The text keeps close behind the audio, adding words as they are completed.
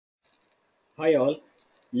Hi all,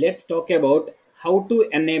 let's talk about how to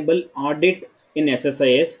enable audit in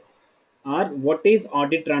SSIS or what is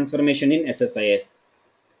audit transformation in SSIS.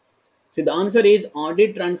 See, the answer is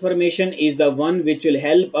audit transformation is the one which will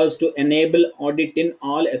help us to enable audit in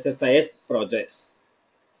all SSIS projects,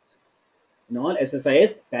 in all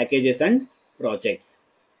SSIS packages and projects.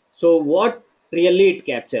 So what really it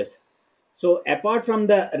captures? So apart from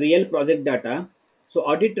the real project data, so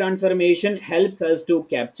audit transformation helps us to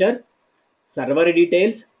capture server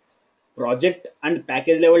details, project and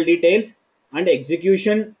package level details, and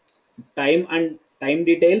execution time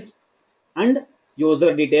details, and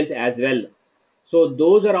user details as well. So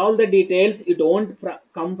those are all the details. It won't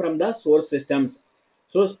come from the source systems.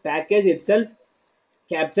 So package itself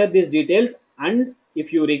capture these details, and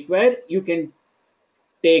if you require you can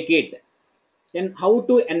take it. Then how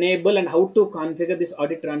to enable and how to configure this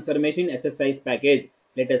audit transformation in SSIS package,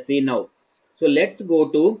 let us see now. So let's go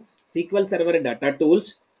to SQL Server Data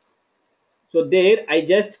Tools. So there I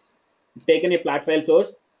just taken a plot file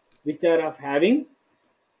source which are of having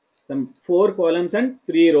some 4 columns and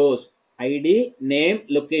 3 rows: ID, name,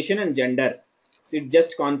 location, and gender. So it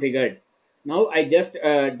just configured. Now I just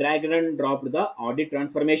dragged and dropped the audit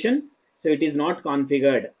transformation. So it is not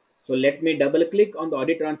configured. So let me double click on the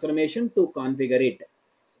audit transformation to configure it.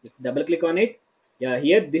 Let's double click on it. Yeah,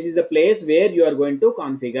 here this is the place where you are going to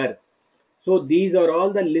configure. So these are all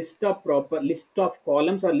the list of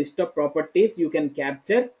columns or list of properties you can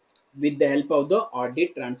capture with the help of the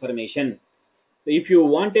audit transformation. So if you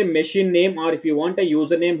want a machine name, or if you want a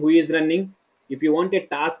username who is running, if you want a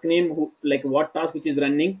task name, who, like what task which is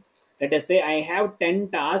running, let us say I have 10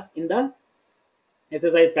 tasks in the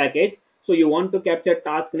SSIS package. So you want to capture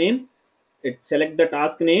task name, select the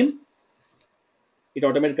task name, it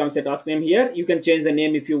automatically comes a task name here. You can change the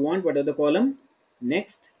name if you want, whatever the column.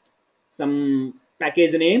 Next, some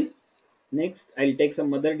package name. Next, I'll take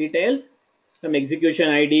some other details, some execution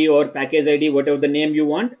ID or package ID, whatever the name you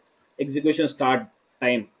want, execution start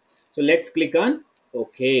time. So let's click on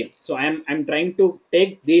OK. So I'm trying to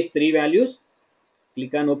take these 3 values.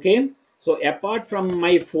 Click on OK. So apart from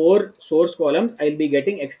my 4 source columns, I'll be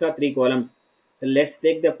getting extra 3 columns. So let's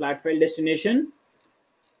take the plot file destination.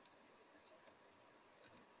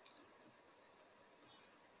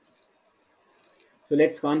 So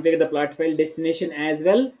let's configure the plot file destination as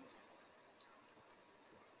well.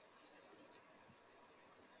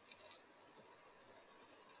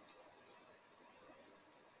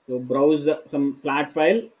 So browse some plot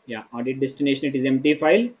file. Yeah, audit destination, it is empty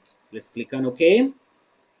file. Let's click on OK.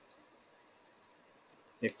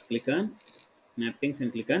 Let's click on mappings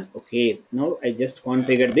and click on OK. Now I just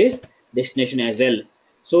configured this destination as well.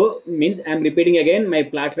 So means I'm repeating again, my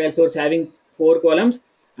plot file source having 4 columns,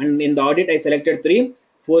 and in the audit I selected 3.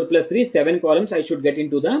 4 plus 3, 7 columns I should get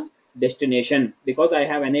into the destination, because I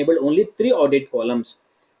have enabled only 3 audit columns.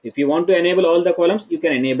 If you want to enable all the columns, you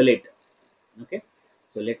can enable it. Okay.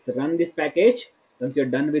 So let's run this package. Once you're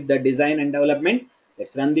done with the design and development,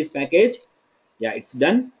 let's run this package. Yeah, it's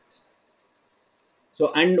done.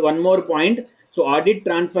 So, and one more point. So audit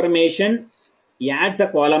transformation adds the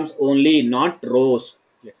columns only, not rows.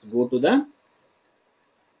 Let's go to the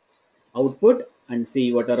output and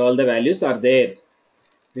see what are all the values are there.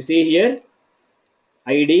 You see here,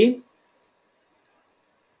 ID,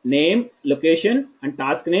 name, location, and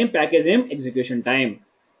task name, package name, execution time.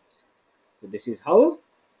 So this is how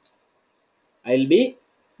I'll be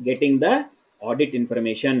getting the audit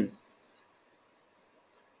information.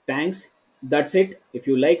 Thanks. That's it. If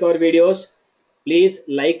you like our videos, please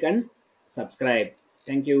like and subscribe.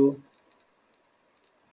 Thank you.